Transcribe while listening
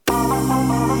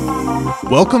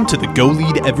Welcome to the Go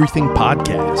Lead Everything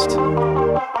podcast.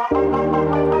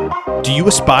 Do you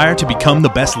aspire to become the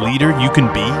best leader you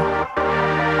can be?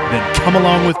 Then come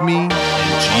along with me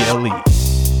and GLE.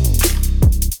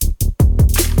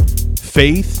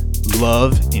 Faith,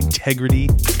 love, integrity,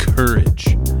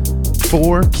 courage.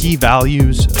 4 key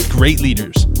values of great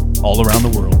leaders all around the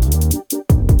world.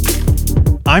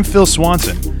 I'm Phil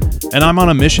Swanson, and I'm on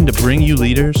a mission to bring you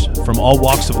leaders from all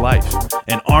walks of life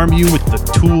and arm you with the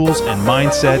tools and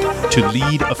mindset to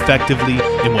lead effectively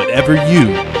in whatever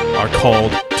you are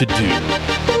called to do.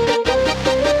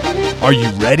 Are you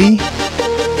ready?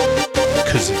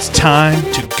 Because it's time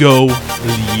to go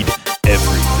lead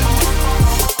everything.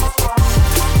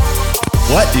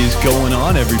 What is going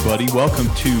on, everybody? Welcome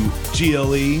to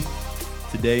GLE.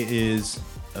 Today is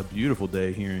a beautiful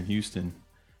day here in Houston,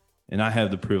 and I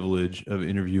have the privilege of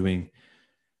interviewing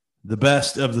the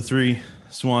best of the 3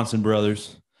 Swanson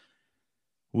brothers.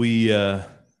 We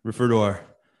refer to our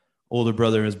older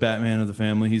brother as Batman of the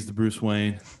family. He's the Bruce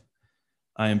Wayne.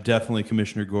 I am definitely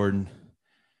Commissioner Gordon.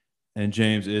 And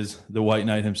James is the White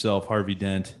Knight himself, Harvey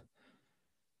Dent.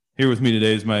 Here with me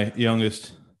today is my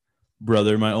youngest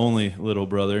brother, my only little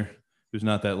brother, who's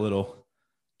not that little,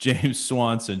 James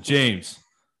Swanson. James,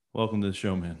 welcome to the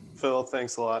show, man. Phil,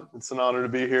 thanks a lot. It's an honor to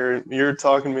be here. You're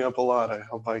talking me up a lot. I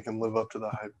hope I can live up to the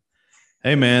hype.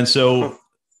 Hey, man. So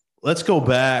let's go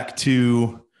back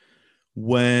to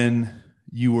when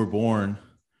you were born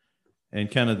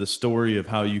and kind of the story of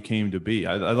how you came to be.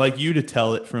 I'd like you to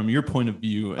tell it from your point of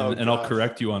view, and I'll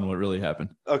correct you on what really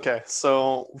happened. Okay.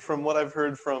 So from what I've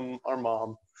heard from our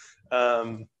mom,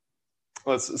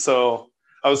 so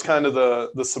I was kind of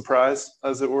the surprise,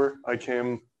 as it were. I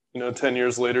came 10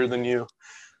 years later than you,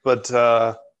 but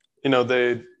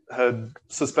they had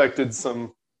suspected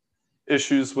some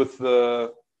issues with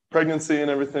the pregnancy and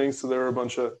everything. So there were a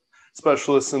bunch of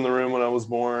specialists in the room when I was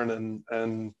born.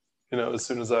 And as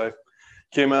soon as I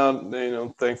came out,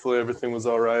 thankfully everything was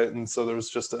all right. And so there was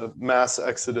just a mass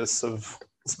exodus of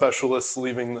specialists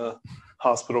leaving the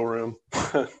hospital room.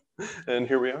 And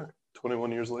here we are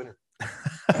 21 years later.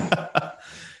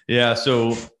 Yeah.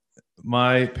 So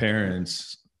my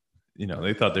parents,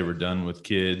 they thought they were done with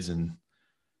kids. And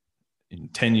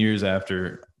 10 years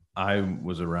after I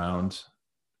was around,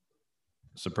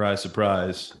 surprise,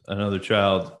 surprise, another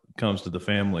child comes to the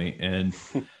family. And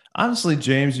honestly,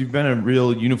 James, you've been a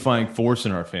real unifying force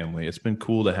in our family. It's been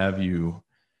cool to have you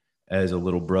as a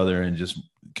little brother and just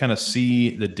kind of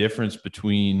see the difference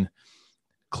between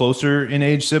closer in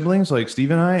age siblings like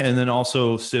Steve and I, and then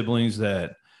also siblings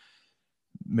that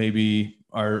maybe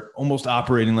are almost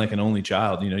operating like an only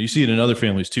child. You see it in other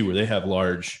families too, where they have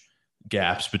large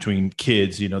gaps between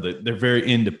kids, that they're very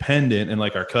independent. And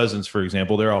like our cousins, for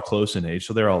example, they're all close in age.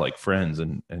 So they're all like friends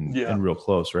and real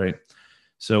close. Right.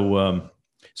 So,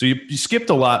 so you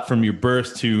skipped a lot from your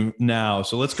birth to now.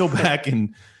 So let's go back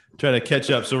and try to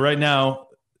catch up. So right now,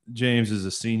 James is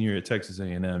a senior at Texas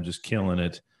A&M, just killing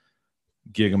it.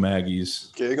 Gig 'em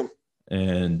Aggies. Gig 'em.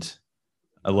 And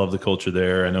I love the culture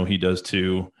there. I know he does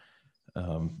too.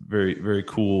 Very, very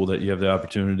cool that you have the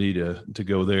opportunity to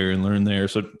go there and learn there.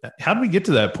 So how did we get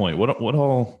to that point? What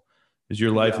all is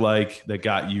your life like that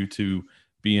got you to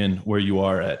being where you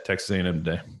are at Texas A&M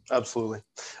today? Absolutely.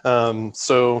 Starting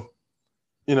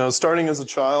as a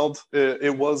child,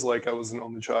 it was like I was an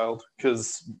only child,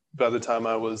 because by the time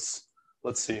I was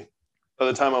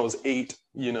 8,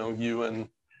 you and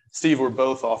Steve were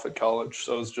both off at college.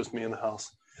 So it was just me in the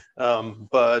house.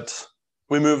 But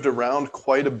we moved around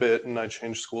quite a bit, and I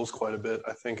changed schools quite a bit.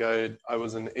 I think I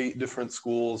was in 8 different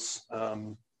schools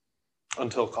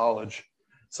until college.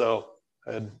 So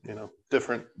I had,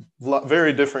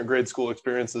 very different grade school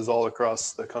experiences all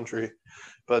across the country.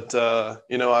 But, I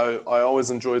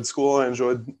always enjoyed school. I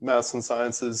enjoyed maths and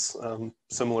sciences,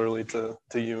 similarly to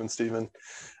you and Stephen.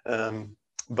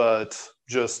 But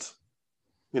just,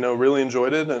 really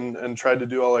enjoyed it and tried to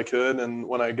do all I could. And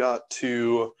when I got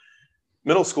to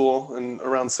middle school and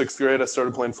around 6th grade, I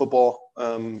started playing football.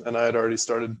 And I had already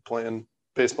started playing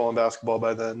baseball and basketball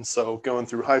by then. So going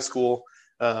through high school,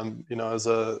 I was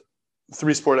a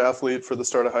 3-sport athlete for the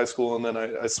start of high school. And then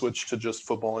I switched to just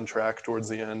football and track towards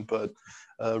the end, but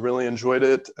really enjoyed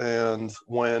it. And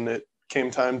when it came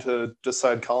time to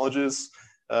decide colleges,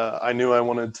 I knew I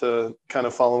wanted to kind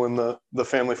of follow in the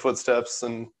family footsteps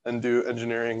and do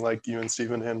engineering like you and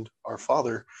Stephen and our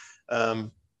father.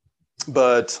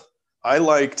 But I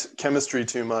liked chemistry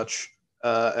too much.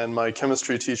 And my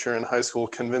chemistry teacher in high school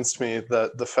convinced me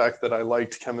that the fact that I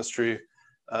liked chemistry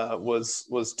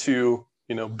was too,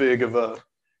 big of a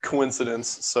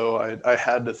coincidence. So I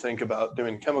had to think about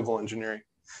doing chemical engineering.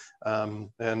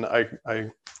 And I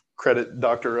credit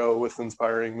Dr. O with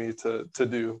inspiring me to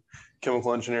do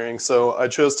chemical engineering. So I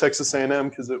chose Texas A&M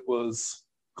because it was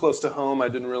close to home. I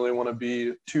didn't really want to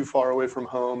be too far away from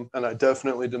home, and I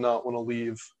definitely did not want to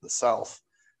leave the South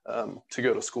to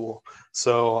go to school.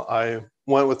 So I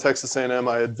went with Texas A&M.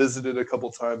 I had visited a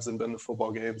couple times and been to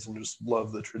football games and just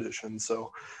loved the tradition.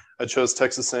 So I chose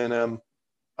Texas A&M.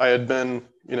 I had been,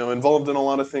 involved in a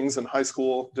lot of things in high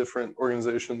school, different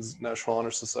organizations, National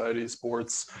Honor Society,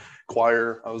 sports,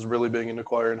 choir. I was really big into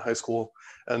choir in high school.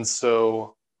 And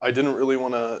so I didn't really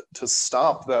want to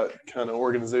stop that kind of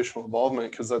organizational involvement,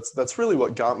 because that's really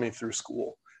what got me through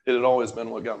school. It had always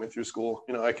been what got me through school.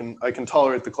 I can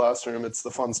tolerate the classroom. It's the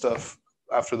fun stuff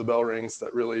after the bell rings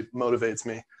that really motivates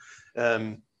me.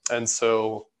 And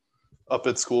so up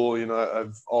at school,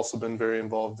 I've also been very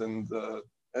involved in the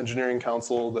engineering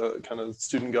council, the kind of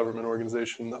student government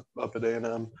organization up at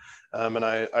A&M. And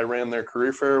I ran their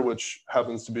career fair, which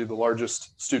happens to be the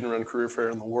largest student-run career fair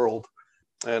in the world.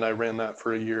 And I ran that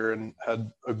for a year and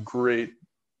had a great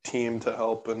team to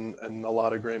help and a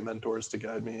lot of great mentors to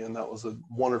guide me. And that was a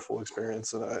wonderful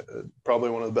experience. And probably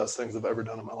one of the best things I've ever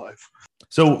done in my life.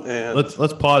 So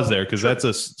let's pause there, because That's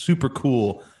a super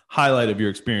cool highlight of your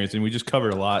experience. And we just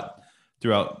covered a lot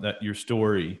throughout your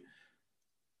story.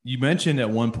 You mentioned at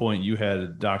one point you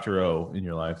had Dr. O in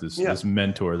your life, this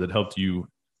mentor that helped you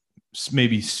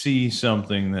maybe see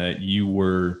something that you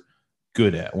were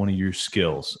good at, one of your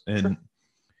skills. And,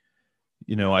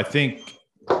 I think,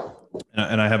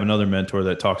 and I have another mentor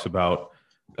that talks about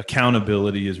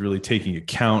accountability is really taking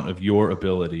account of your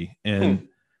ability. And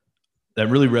that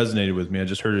really resonated with me. I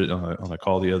just heard it on a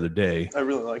call the other day. I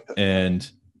really like that. And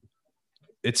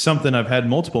it's something I've had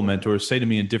multiple mentors say to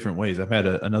me in different ways. I've had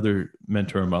another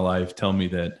mentor in my life tell me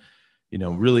that,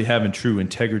 really having true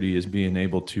integrity is being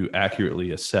able to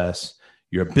accurately assess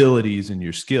your abilities and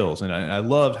your skills. And I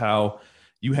love how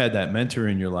you had that mentor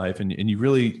in your life, and you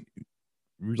really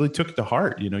took it to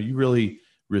heart. You really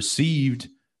received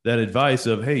that advice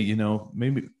of, hey,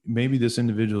 maybe this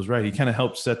individual is right. He kind of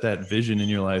helped set that vision in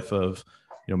your life of,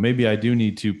 maybe I do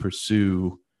need to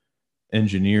pursue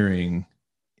engineering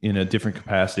in a different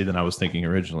capacity than I was thinking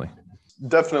originally.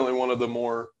 Definitely one of the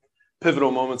more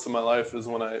pivotal moments in my life is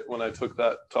when I took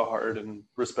that to heart and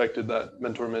respected that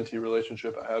mentor-mentee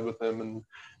relationship I had with him, and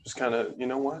just kind of,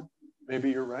 what,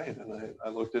 maybe you're right. And I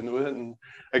looked into it, and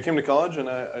I came to college, and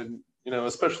I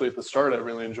especially at the start, I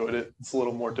really enjoyed it. It's a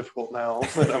little more difficult now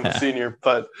that I'm a senior,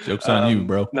 but joke's on you,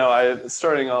 bro. No,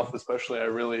 starting off especially, I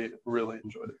really, really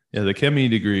enjoyed it. Yeah, the chemie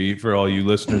degree, for all you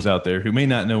listeners out there who may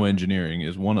not know engineering,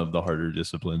 is one of the harder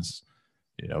disciplines.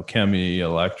 Chemie,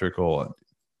 electrical,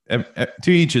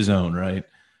 to each his own, right?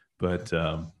 But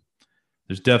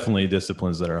there's definitely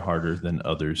disciplines that are harder than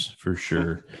others, for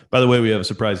sure. By the way, we have a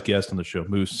surprise guest on the show,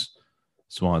 Moose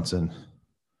Swanson,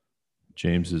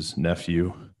 James's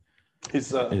nephew.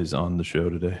 Is on the show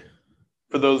today.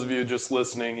 For those of you just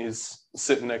listening, he's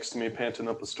sitting next to me panting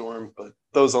up a storm, but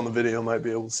those on the video might be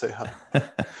able to say hi.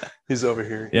 He's over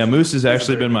here. Yeah, Moose has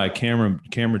actually been my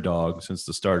camera dog since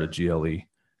the start of GLE.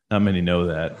 Not many know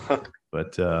that,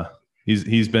 but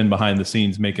he's been behind the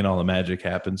scenes making all the magic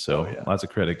happen. So lots of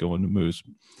credit going to Moose.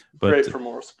 But great for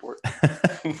moral support.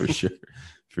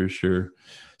 For sure.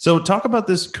 So talk about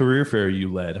this career fair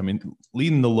you led. I mean,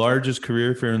 leading the largest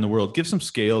career fair in the world. Give some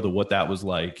scale to what that was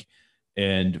like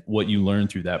and what you learned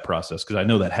through that process, because I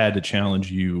know that had to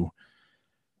challenge you,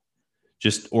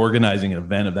 just organizing an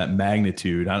event of that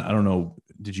magnitude. I don't know.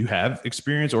 Did you have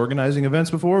experience organizing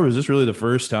events before, or was this really the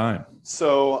first time?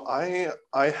 So I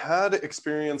had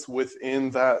experience within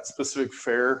that specific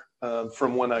fair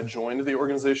from when I joined the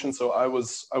organization. So I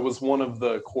was one of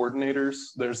the coordinators.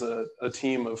 There's a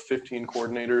team of 15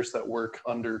 coordinators that work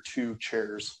under 2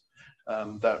 chairs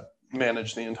that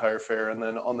manage the entire fair. And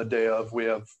then on the day of, we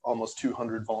have almost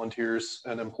 200 volunteers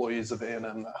and employees of A&M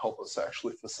that help us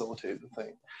actually facilitate the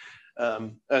thing.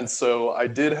 And so I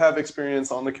did have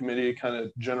experience on the committee, kind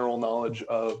of general knowledge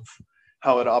of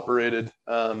how it operated.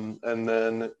 And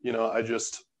then,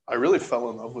 I really fell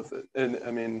in love with it. And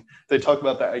I mean, they talk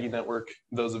about the Aggie Network.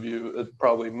 Those of you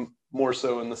probably more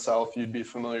so in the South, you'd be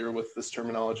familiar with this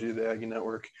terminology, the Aggie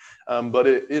Network. But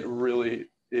it really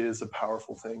is a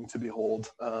powerful thing to behold.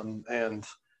 And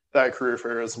that career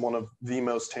fair is one of the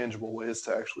most tangible ways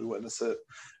to actually witness it.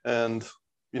 And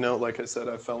like I said,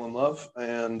 I fell in love,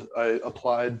 and I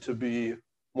applied to be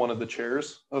one of the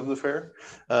chairs of the fair.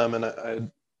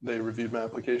 And they reviewed my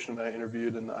application, and I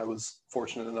interviewed, and I was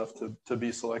fortunate enough to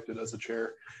be selected as a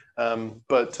chair.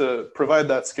 But to provide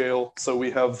that scale, so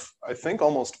we have, I think,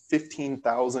 almost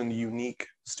 15,000 unique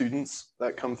students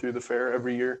that come through the fair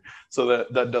every year. So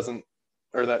that doesn't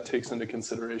or that takes into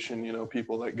consideration,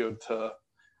 people that go to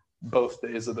both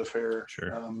days of the fair,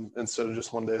 Sure. Instead of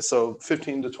just one day. So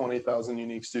 15 to 20,000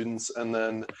 unique students. And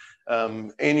then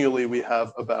annually we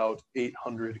have about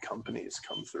 800 companies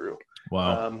come through.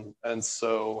 Wow. And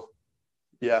so,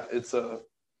 yeah, it's a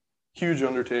huge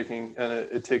undertaking, and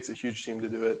it takes a huge team to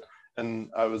do it. And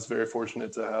I was very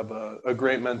fortunate to have a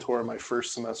great mentor my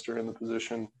first semester in the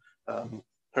position.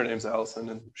 Her name's Allison,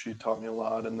 and she taught me a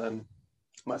lot. And then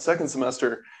my second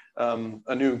semester,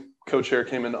 a new co-chair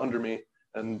came in under me,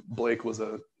 and Blake was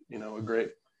a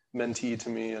great mentee to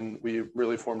me, and we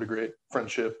really formed a great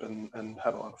friendship and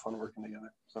had a lot of fun working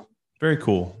together. So very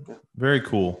cool. Yeah. Very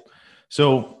cool.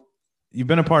 So you've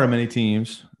been a part of many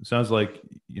teams. It sounds like,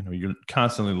 you're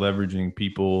constantly leveraging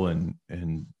people and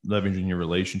leveraging your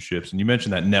relationships. And you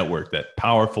mentioned that network, that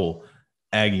powerful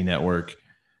Aggie network.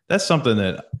 That's something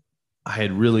that I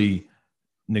had really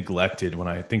neglected when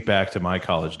I think back to my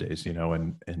college days,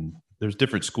 and there's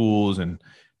different schools and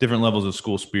different levels of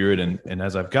school spirit. And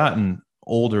as I've gotten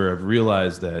older, I've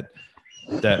realized that,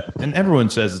 and everyone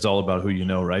says it's all about who you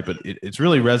know, right? But it's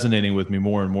really resonating with me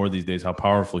more and more these days, how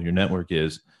powerful your network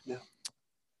is. Yeah.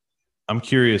 I'm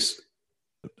curious,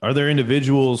 are there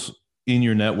individuals in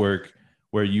your network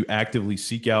where you actively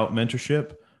seek out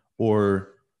mentorship,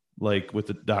 or like with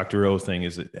the Dr. O thing,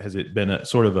 has it been a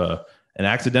sort of an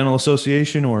accidental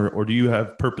association, or do you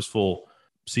have purposeful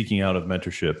seeking out of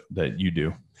mentorship that you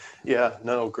do? Yeah,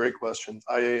 no, great question.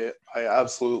 I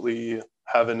absolutely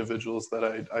have individuals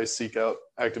that I seek out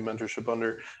active mentorship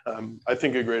under. I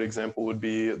think a great example would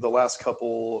be the last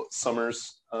couple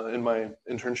summers in my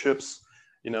internships.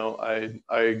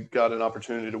 I got an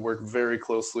opportunity to work very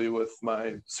closely with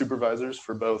my supervisors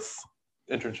for both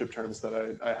internship terms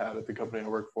that I had at the company I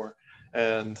worked for.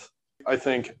 And I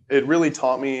think it really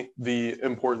taught me the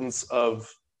importance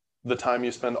of the time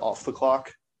you spend off the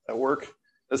clock at work,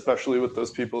 especially with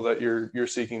those people that you're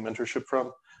seeking mentorship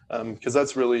from. Because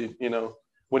that's really,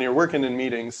 when you're working in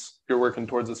meetings, you're working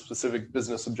towards a specific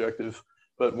business objective.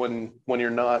 But when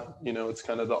you're not, it's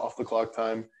kind of the off the clock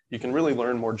time, you can really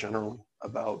learn more generally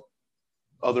about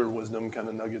other wisdom, kind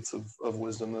of nuggets of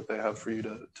wisdom that they have for you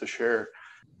to share.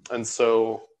 And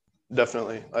so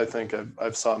definitely, I think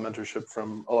I've sought mentorship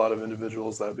from a lot of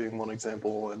individuals, that being one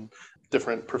example, and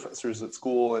different professors at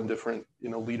school and different,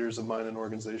 leaders of mine in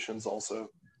organizations also.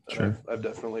 Sure. I've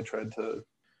definitely tried to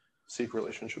seek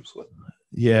relationships with.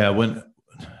 Yeah. When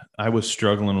I was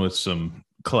struggling with some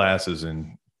classes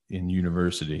in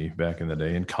university back in the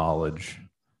day, in college,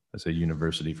 I say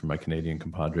university for my Canadian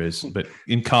compadres, but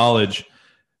in college,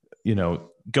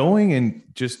 going and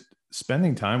just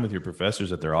spending time with your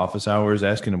professors at their office hours,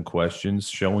 asking them questions,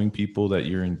 showing people that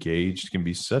you're engaged can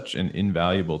be such an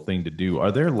invaluable thing to do.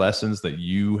 Are there lessons that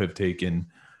you have taken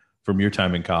from your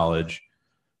time in college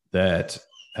that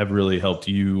have really helped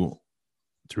you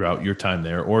throughout your time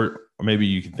there? Or maybe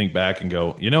you can think back and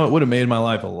go, it would have made my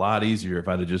life a lot easier if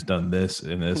I'd have just done this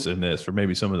and this and this, for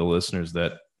maybe some of the listeners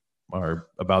that are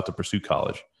about to pursue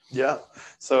college. Yeah.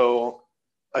 So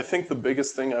I think the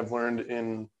biggest thing I've learned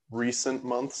in recent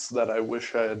months that I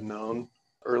wish I had known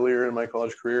earlier in my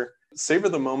college career, savor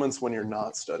the moments when you're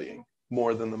not studying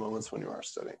more than the moments when you are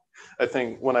studying. I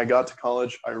think when I got to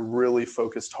college, I really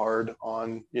focused hard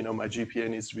on, my GPA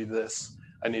needs to be this.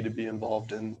 I need to be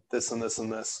involved in this and this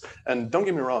and this. And don't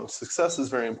get me wrong, success is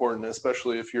very important,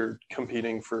 especially if you're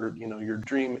competing for, your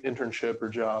dream internship or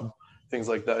job, things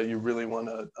like that. You really want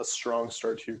a strong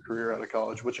start to your career out of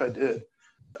college, which I did.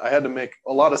 I had to make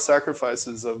a lot of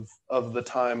sacrifices of the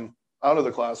time out of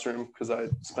the classroom because I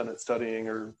spent it studying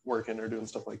or working or doing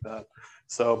stuff like that.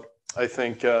 So I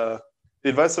think the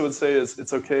advice I would say is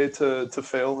it's okay to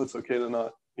fail. It's okay to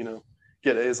not,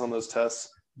 get A's on those tests.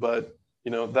 But,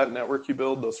 that network you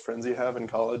build, those friends you have in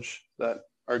college that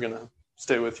are going to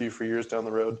stay with you for years down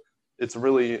the road, it's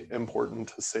really important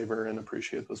to savor and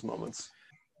appreciate those moments.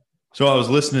 So I was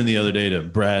listening the other day to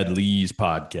Brad Lee's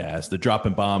podcast, the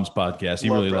Dropping Bombs podcast. He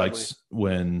really likes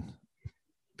when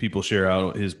people share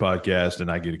out his podcast,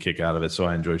 and I get a kick out of it. So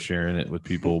I enjoy sharing it with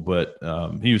people. But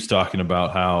he was talking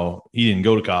about how he didn't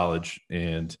go to college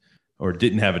or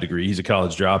didn't have a degree. He's a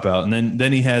college dropout. And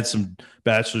then he had some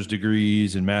bachelor's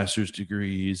degrees and master's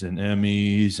degrees and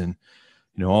MEs and,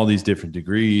 all these different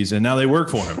degrees. And now they work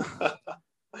for him.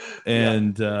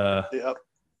 And,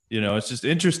 it's just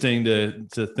interesting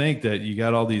to think that you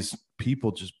got all these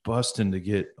people just busting to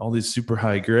get all these super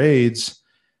high grades,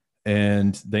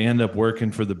 and they end up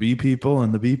working for the B people,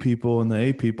 and the B people and the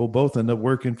A people both end up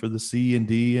working for the C and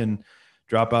D and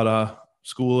drop out of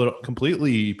school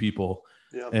completely people.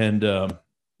 Yeah. And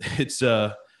it's,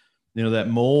 that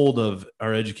mold of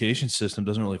our education system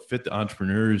doesn't really fit the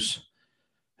entrepreneurs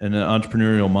and an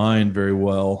entrepreneurial mind very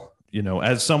well, you know,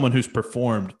 as someone who's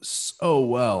performed so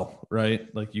well,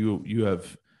 right? Like you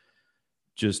have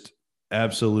just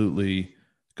absolutely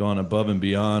gone above and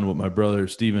beyond what my brother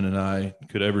Steven and I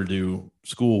could ever do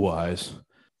school wise.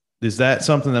 Is that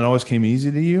something that always came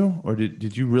easy to you, or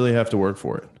did you really have to work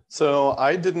for it? So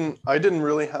I didn't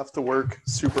really have to work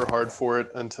super hard for it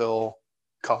until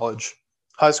college.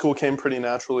 High school came pretty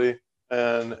naturally,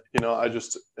 and I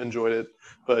just enjoyed it.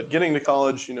 But getting to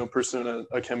college, pursuing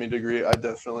a chemistry degree, I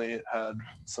definitely had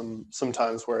some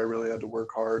times where I really had to work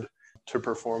hard to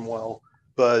perform well.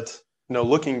 But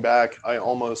looking back, I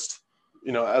almost,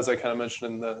 as I kind of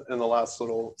mentioned in the last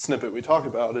little snippet we talked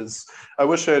about, is I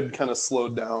wish I had kind of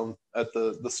slowed down at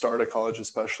the start of college,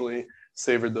 especially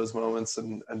savored those moments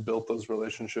and built those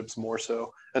relationships more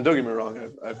so. And don't get me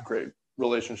wrong, I have great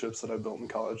relationships that I built in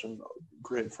college and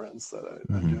great friends that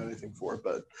I'd do anything for.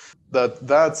 But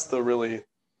that's the really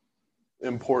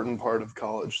important part of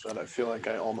college that I feel like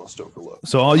I almost overlooked.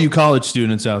 So all you college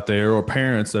students out there, or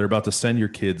parents that are about to send your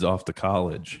kids off to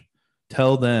college,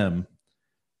 tell them,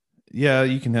 yeah,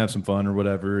 you can have some fun or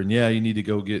whatever. And yeah, you need to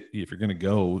go if you're going to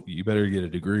go, you better get a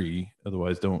degree.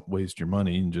 Otherwise, don't waste your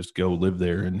money and just go live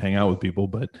there and hang out with people.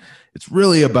 But it's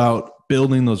really about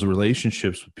building those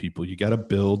relationships with people. You got to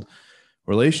build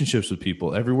relationships with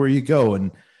people everywhere you go,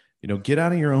 and, get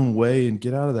out of your own way and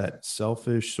get out of that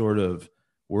selfish sort of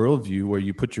worldview where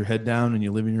you put your head down and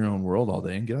you live in your own world all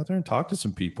day, and get out there and talk to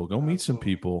some people, go meet some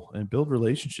people and build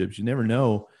relationships. You never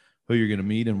know who you're going to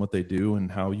meet and what they do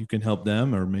and how you can help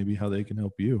them, or maybe how they can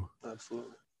help you.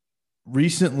 Absolutely.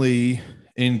 Recently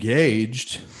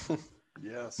engaged.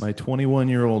 Yes. My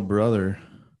 21-year-old brother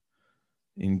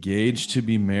engaged to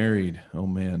be married. Oh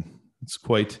man, it's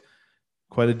quite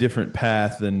a different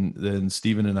path than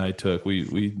Steven and I took.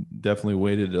 We definitely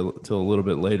waited till a little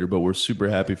bit later, but we're super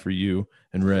happy for you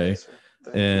and Ray.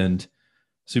 Thank and you.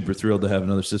 Super thrilled to have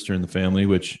another sister in the family,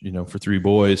 which, for three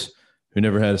boys who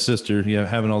never had a sister,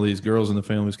 having all these girls in the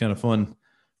family is kind of fun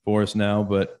for us now.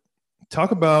 But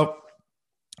talk about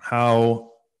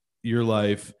how your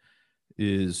life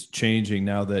is changing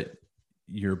now that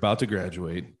you're about to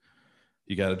graduate.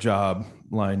 You got a job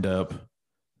lined up.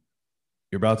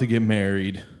 You're about to get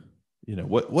married.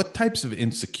 What types of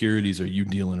insecurities are you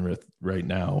dealing with right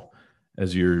now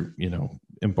as you're,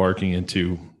 embarking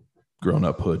into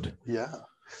grown-uphood? Yeah.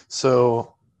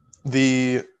 So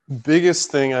the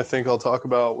biggest thing I think I'll talk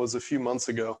about was a few months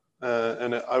ago.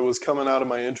 And I was coming out of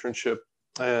my internship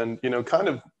and, kind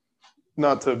of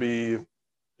not to be,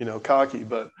 cocky,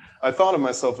 but I thought of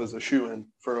myself as a shoo-in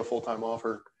for a full-time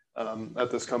offer.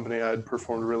 At this company, I had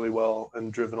performed really well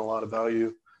and driven a lot of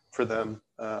value for them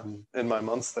in my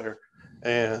months there.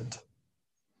 And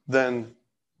then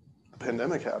the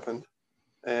pandemic happened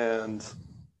and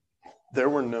there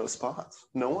were no spots.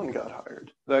 No one got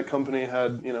hired. That company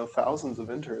had, thousands of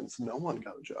interns. No one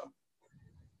got a job.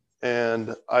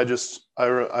 And I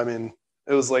mean,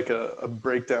 it was like a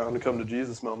breakdown, come to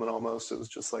Jesus moment almost. It was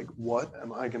just like, what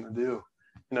am I going to do?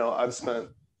 I've spent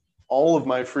all of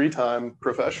my free time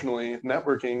professionally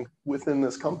networking within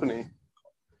this company.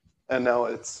 And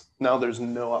now there's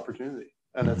no opportunity.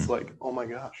 And it's like, oh my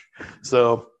gosh.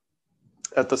 So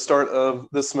at the start of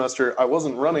this semester, I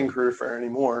wasn't running career fair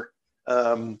anymore.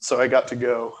 So I got to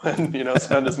go and,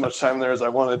 spend as much time there as I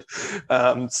wanted.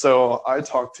 So I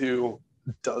talked to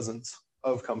dozens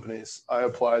of companies. I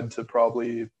applied to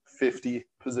probably 50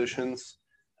 positions,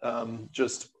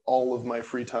 just all of my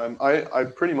free time. I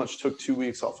pretty much took 2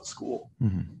 weeks off of school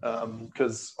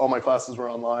because all my classes were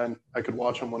online. I could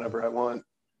watch them whenever I want.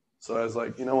 So I was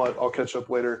like, you know what, I'll catch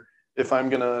up later. If I'm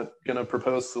gonna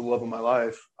propose to the love of my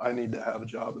life, I need to have a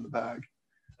job in the bag.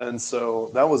 And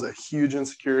so that was a huge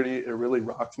insecurity. It really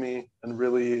rocked me and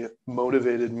really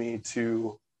motivated me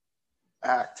to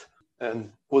act,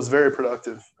 and was very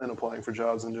productive in applying for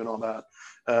jobs and doing all that.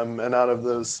 And out of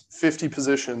those 50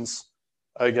 positions,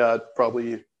 I got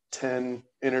probably 10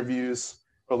 interviews,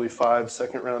 probably 5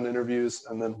 second-round interviews,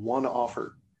 and then 1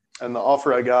 offer. And the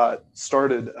offer I got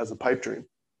started as a pipe dream.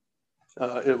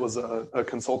 It was a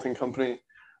consulting company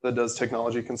that does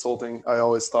technology consulting. I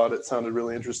always thought it sounded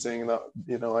really interesting, and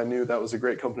that, I knew that was a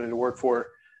great company to work for.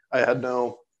 I had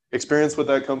no experience with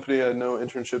that company. I had no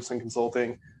internships in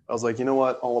consulting. I was like, you know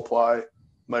what, I'll apply.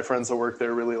 My friends that work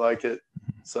there really like it.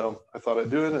 So I thought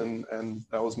I'd do it. And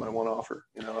that was my 1 offer,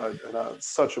 it's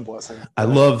such a blessing. I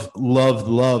love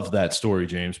that story,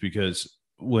 James, because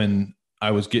when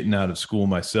I was getting out of school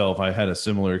myself, I had a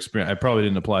similar experience. I probably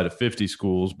didn't apply to 50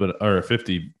 schools, or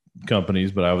 50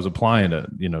 companies, but I was applying to,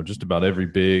 just about every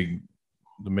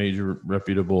the major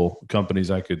reputable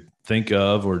companies I could think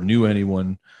of or knew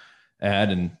anyone at.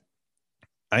 And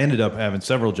I ended up having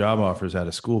several job offers out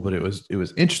of school, but it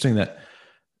was interesting that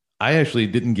I actually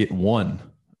didn't get one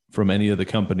from any of the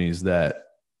companies that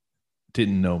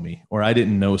didn't know me, or I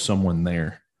didn't know someone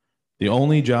there. The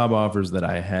only job offers that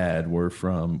I had were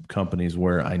from companies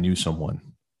where I knew someone,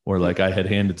 or like I had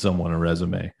handed someone a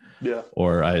resume, Yeah.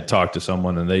 or I had talked to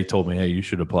someone and they told me, hey, you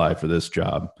should apply for this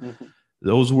job. Mm-hmm.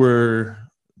 Those were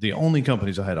the only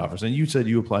companies I had offers. And you said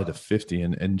you applied to 50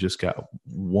 and just got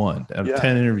one out of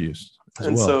 10 interviews as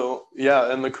and well. So,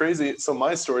 yeah. And so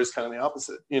my story is kind of the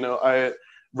opposite. You know,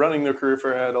 running the career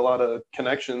fair, I had a lot of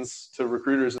connections to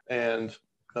recruiters, and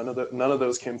none of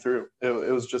those came through.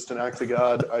 It was just an act of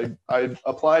God. I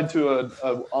applied to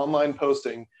a online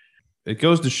posting. It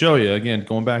goes to show you, again,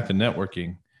 going back to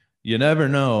networking, you never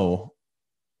know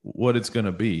what it's going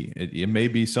to be. It may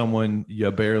be someone you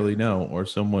barely know, or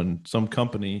some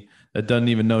company that doesn't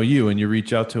even know you, and you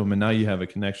reach out to them and now you have a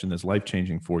connection that's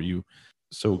life-changing for you.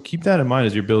 So keep that in mind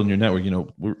as you're building your network. You know,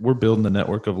 we're building the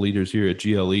network of leaders here at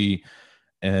GLE.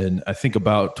 And I think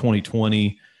about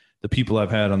 2020, the people I've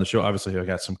had on the show, obviously I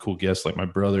got some cool guests like my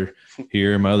brother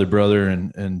here, my other brother,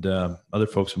 and other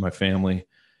folks in my family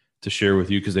to share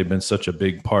with you, because they've been such a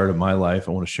big part of my life.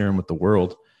 I want to share them with the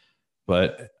world.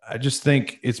 But I just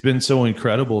think it's been so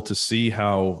incredible to see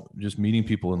how just meeting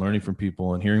people and learning from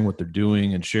people and hearing what they're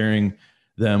doing and sharing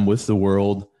them with the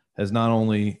world has not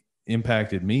only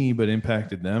impacted me, but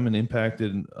impacted them and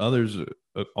impacted others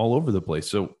all over the place.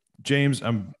 So James,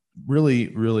 I'm really,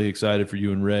 really excited for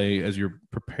you and Ray as you're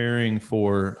preparing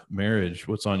for marriage.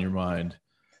 What's on your mind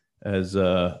as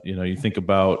you think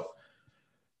about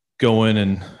going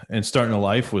and starting a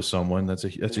life with someone? That's a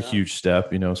huge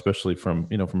step, especially from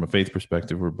a faith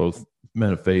perspective. We're both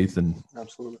men of faith, and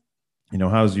absolutely.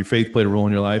 How's your faith played a role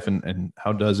in your life, and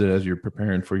how does it as you're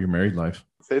preparing for your married life?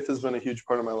 Faith has been a huge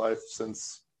part of my life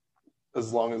since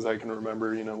as long as I can remember.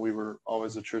 We were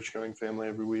always a church-going family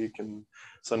every week and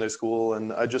Sunday school.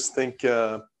 And I just think,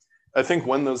 I think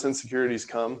when those insecurities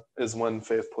come is when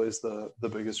faith plays the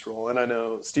biggest role. And I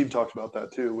know Steve talked about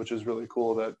that too, which is really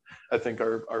cool, that I think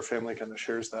our family kind of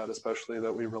shares that, especially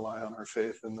that we rely on our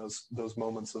faith in those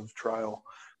moments of trial.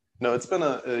 No, it's been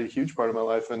a huge part of my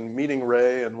life. And meeting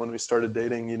Ray, and when we started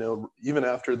dating, even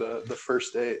after the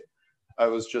first date, I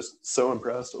was just so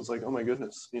impressed. I was like, oh my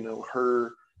goodness,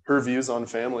 her views on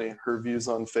family, her views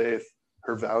on faith,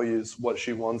 her values, what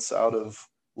she wants out of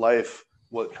life,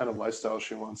 what kind of lifestyle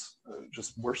she wants,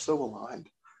 just we're so aligned.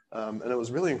 And it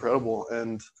was really incredible.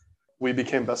 And we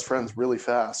became best friends really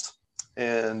fast.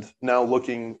 And now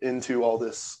looking into all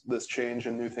this change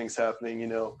and new things happening,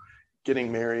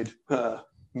 getting married,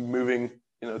 moving,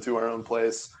 to our own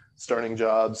place, starting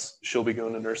jobs, she'll be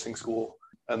going to nursing school,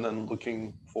 and then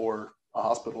looking for a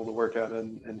hospital to work at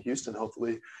in Houston,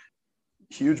 hopefully.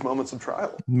 Huge moments of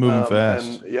trial. Moving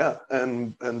fast.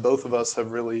 And both of us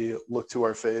have really looked to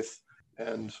our faith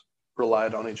and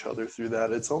relied on each other through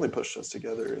that. It's only pushed us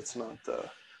together. It's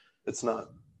not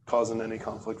causing any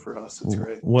conflict for us. It's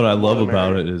great. What I love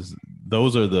about it is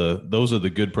those are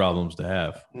the good problems to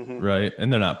have, right?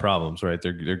 And they're not problems, right?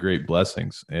 They're great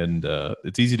blessings. And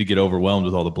it's easy to get overwhelmed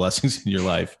with all the blessings in your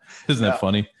life. Isn't that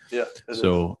funny? Yeah.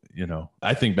 So,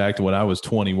 I think back to when I was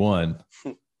 21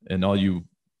 and all you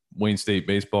Wayne State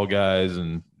baseball guys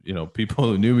and, people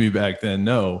who knew me back then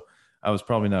know I was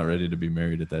probably not ready to be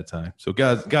married at that time. So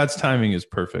God's timing is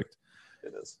perfect.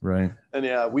 It is. Right.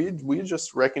 And we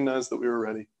just recognized that we were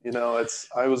ready.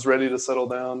 I was ready to settle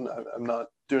down. I'm not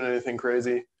doing anything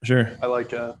crazy. Sure. I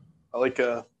like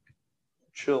a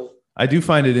chill. I do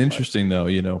find it interesting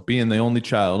though, being the only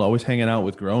child, always hanging out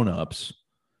with grownups.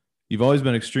 You've always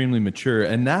been extremely mature,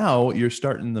 and now you're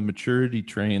starting the maturity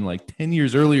train like 10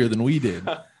 years earlier than we did.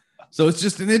 So it's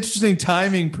just an interesting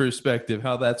timing perspective,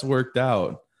 how that's worked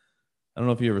out. I don't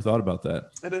know if you ever thought about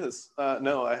that. It is.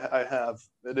 No, I have.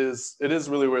 It is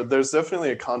really weird. There's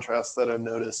definitely a contrast that I've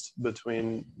noticed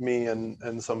between me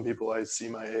and some people I see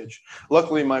my age.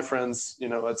 Luckily, my friends,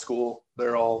 at school,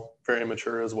 they're all very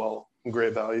mature as well.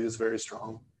 Great values, very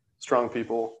strong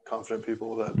people, confident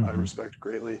people that I respect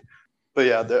greatly. But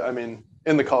yeah,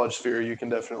 in the college sphere, you can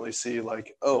definitely see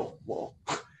like, oh, well,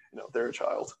 they're a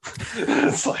child.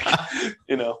 It's like,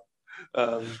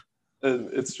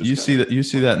 it's just you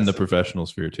see that in the professional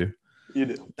sphere too. You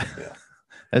do. Yeah.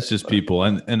 That's just people.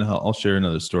 And I'll share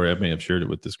another story. I may have shared it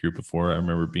with this group before. I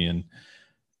remember being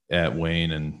at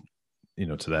Wayne, and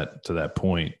to that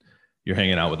point, you're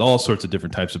hanging out with all sorts of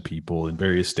different types of people in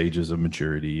various stages of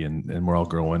maturity, and we're all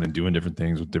growing and doing different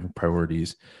things with different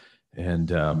priorities.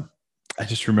 And I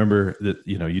just remember that,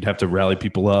 you'd have to rally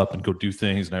people up and go do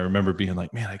things. And I remember being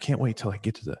like, man, I can't wait till I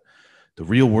get to the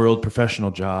real world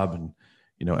professional job. And,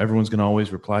 everyone's going to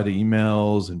always reply to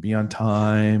emails and be on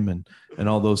time and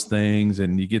all those things.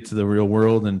 And you get to the real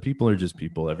world and people are just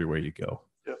people everywhere you go,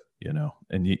 Yep.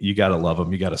 And you got to love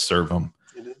them. You got to serve them.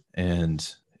 And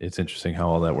it's interesting how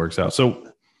all that works out.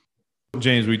 So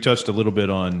James, we touched a little bit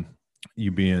on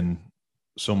you being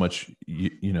so much,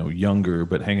 younger,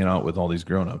 but hanging out with all these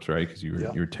grownups, right? Because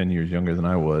you're 10 years younger than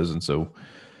I was. And so,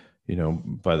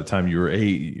 by the time you were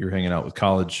 8, you're hanging out with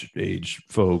college age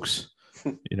folks.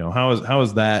 How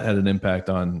has that had an impact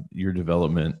on your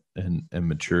development and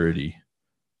maturity?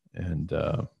 And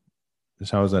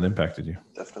just how has that impacted you?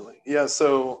 Definitely. Yeah.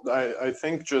 So I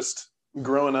think just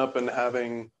growing up and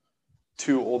having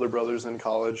 2 older brothers in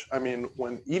college, I mean,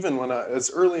 when I,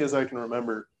 as early as I can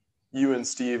remember, you and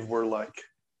Steve were like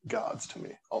gods to me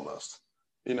almost,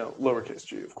 lowercase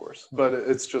g, of course. But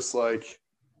it's just like,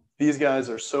 these guys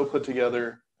are so put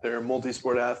together. They're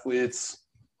multi-sport athletes.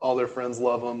 All their friends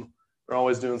love them. They're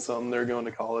always doing something. They're going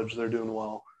to college. They're doing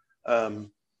well.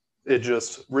 It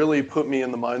just really put me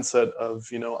in the mindset of,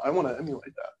 I want to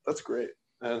emulate that. That's great.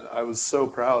 And I was so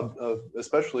proud of,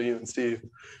 especially you and Steve.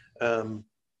 And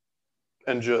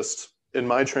just in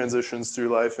my transitions through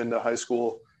life into high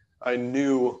school, I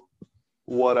knew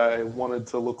what I wanted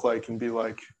to look like and be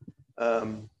like.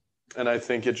 And I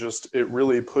think it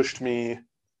really pushed me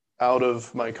out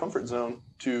of my comfort zone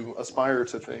to aspire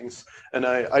to things. And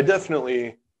I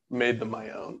definitely made them my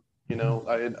own.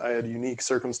 I had unique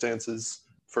circumstances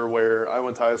for where I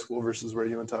went to high school versus where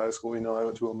you went to high school. I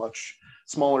went to a much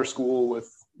smaller school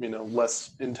with,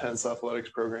 less intense athletics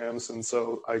programs. And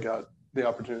so I got the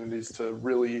opportunities to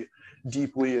really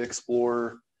deeply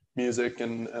explore music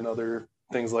and other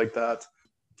things like that.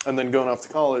 And then going off to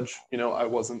college, I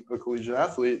wasn't a collegiate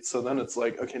athlete. So then it's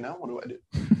like, okay, now what do I do?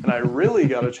 And I really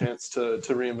got a chance to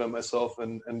reinvent myself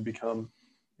and become,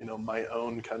 my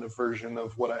own kind of version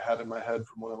of what I had in my head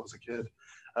from when I was a kid.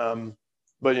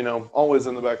 But, always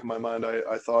in the back of my mind,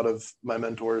 I thought of my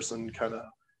mentors and kind of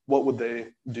what would they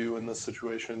do in this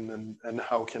situation and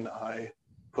how can I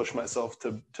push myself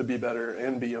to be better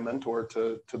and be a mentor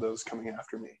to those coming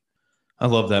after me. I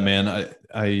love that, man.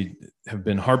 I have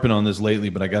been harping on this lately,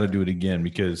 but I got to do it again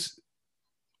because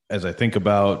as I think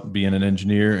about being an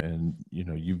engineer and,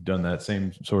 you've done that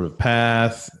same sort of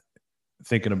path,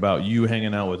 thinking about you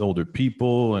hanging out with older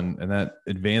people and that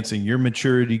advancing your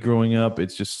maturity growing up,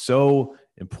 it's just so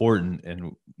important.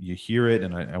 And you hear it,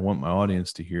 and I want my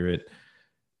audience to hear it.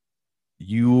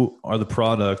 You are the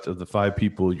product of the 5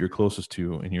 people you're closest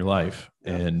to in your life.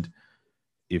 Yeah. And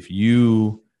if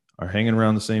you are hanging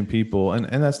around the same people, and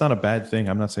that's not a bad thing.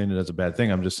 I'm not saying it as a bad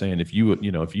thing. I'm just saying if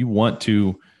you want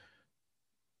to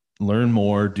learn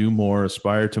more, do more,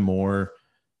 aspire to more,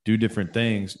 do different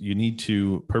things, you need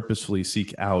to purposefully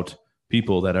seek out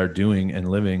people that are doing and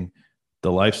living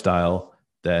the lifestyle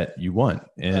that you want.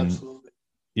 And, Absolutely.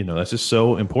 That's just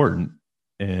so important.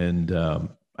 And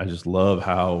I just love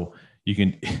how you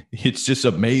can, it's just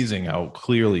amazing how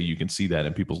clearly you can see that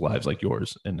in people's lives like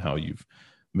yours and how you've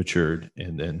matured.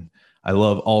 And then I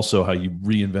love also how you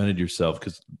reinvented yourself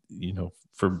because,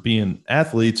 for being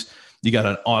athletes, you got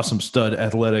an awesome stud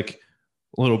athletic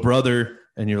little brother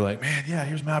and you're like, man, yeah,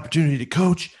 here's my opportunity to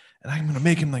coach and I'm going to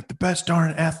make him like the best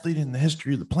darn athlete in the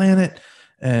history of the planet.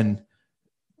 And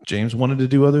James wanted to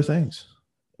do other things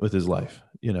with his life,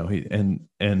 he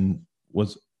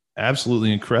was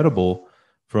absolutely incredible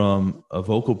from a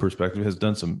vocal perspective, has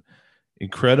done some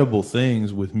incredible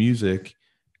things with music.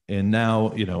 And now,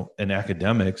 in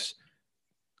academics,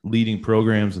 leading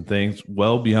programs and things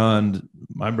well beyond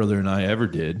my brother and I ever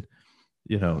did.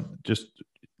 Just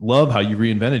love how you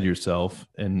reinvented yourself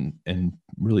and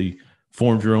really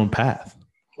formed your own path.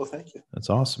 Well, thank you. That's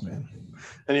awesome, man.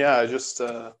 And yeah,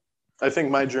 I think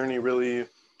my journey really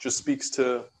just speaks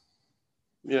to,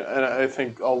 and I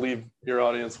think I'll leave your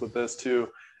audience with this too,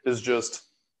 is just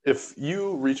if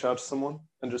you reach out to someone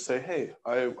and just say, hey,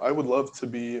 I would love to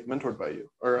be mentored by you,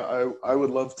 or I would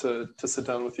love to sit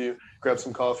down with you, grab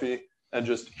some coffee and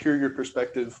just hear your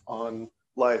perspective on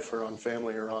life or on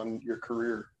family or on your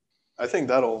career. I think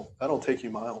that'll take you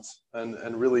miles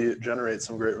and really generate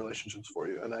some great relationships for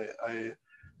you. And I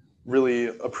really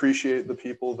appreciate the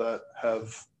people that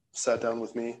have sat down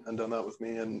with me and done that with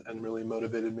me and really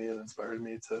motivated me and inspired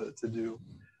me to do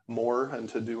more and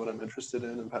to do what I'm interested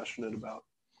in and passionate about.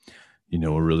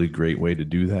 A really great way to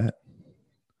do that?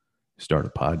 Start a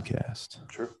podcast.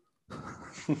 Sure.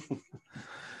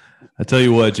 I tell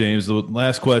you what, James, the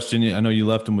last question, I know you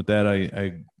left him with that.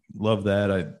 I love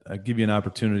that. I give you an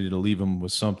opportunity to leave him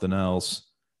with something else.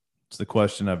 It's the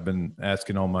question I've been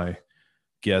asking all my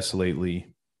guests lately.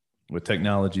 With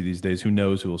technology these days, who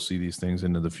knows who will see these things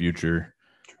into the future?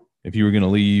 if you were going to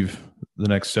leave the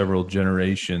next several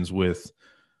generations with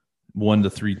 1 to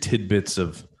 3 tidbits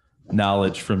of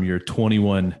knowledge from your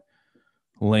 21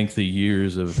 lengthy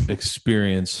years of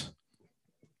experience,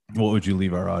 what would you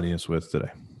leave our audience with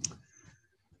today?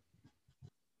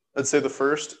 I'd say the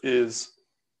first is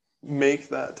make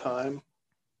that time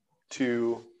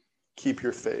to keep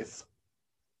your faith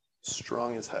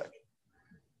strong as heck,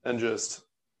 and just,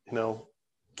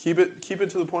 keep it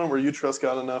to the point where you trust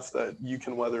God enough that you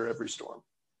can weather every storm.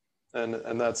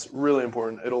 And that's really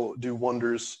important. It'll do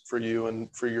wonders for you and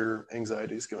for your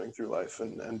anxieties going through life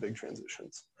and big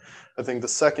transitions. I think the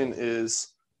second is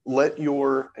let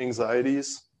your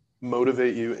anxieties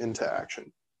motivate you into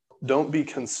action. Don't be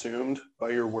consumed by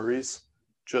your worries.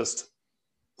 Just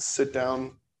sit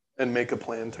down and make a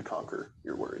plan to conquer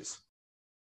your worries.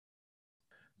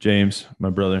 James, my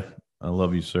brother, I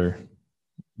love you, sir.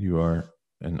 You are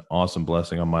an awesome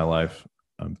blessing on my life.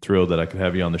 I'm thrilled that I could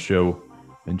have you on the show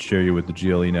and share you with the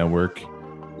GLE network.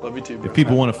 Love you too, bro. If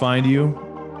people want to find you,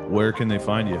 where can they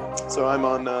find you? So I'm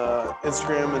on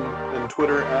Instagram and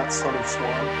Twitter at Son of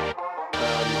Swan.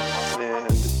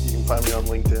 And you can find me on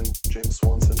LinkedIn, James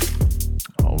Swanson.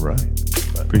 All right.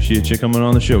 Appreciate you coming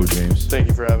on the show, James. Thank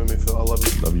you for having me, Phil. I love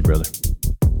you. Love you, brother.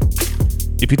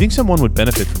 If you think someone would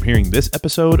benefit from hearing this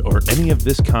episode or any of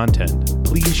this content,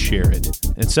 please share it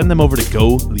and send them over to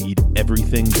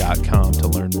goleadeverything.com to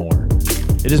learn more.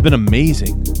 It has been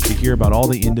amazing to hear about all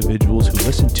the individuals who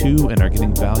listen to and are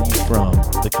getting value from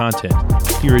the content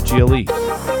here at GLE.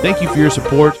 Thank you for your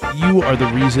support. You are the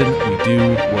reason we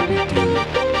do what we do.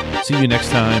 See you next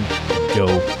time.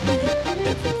 Go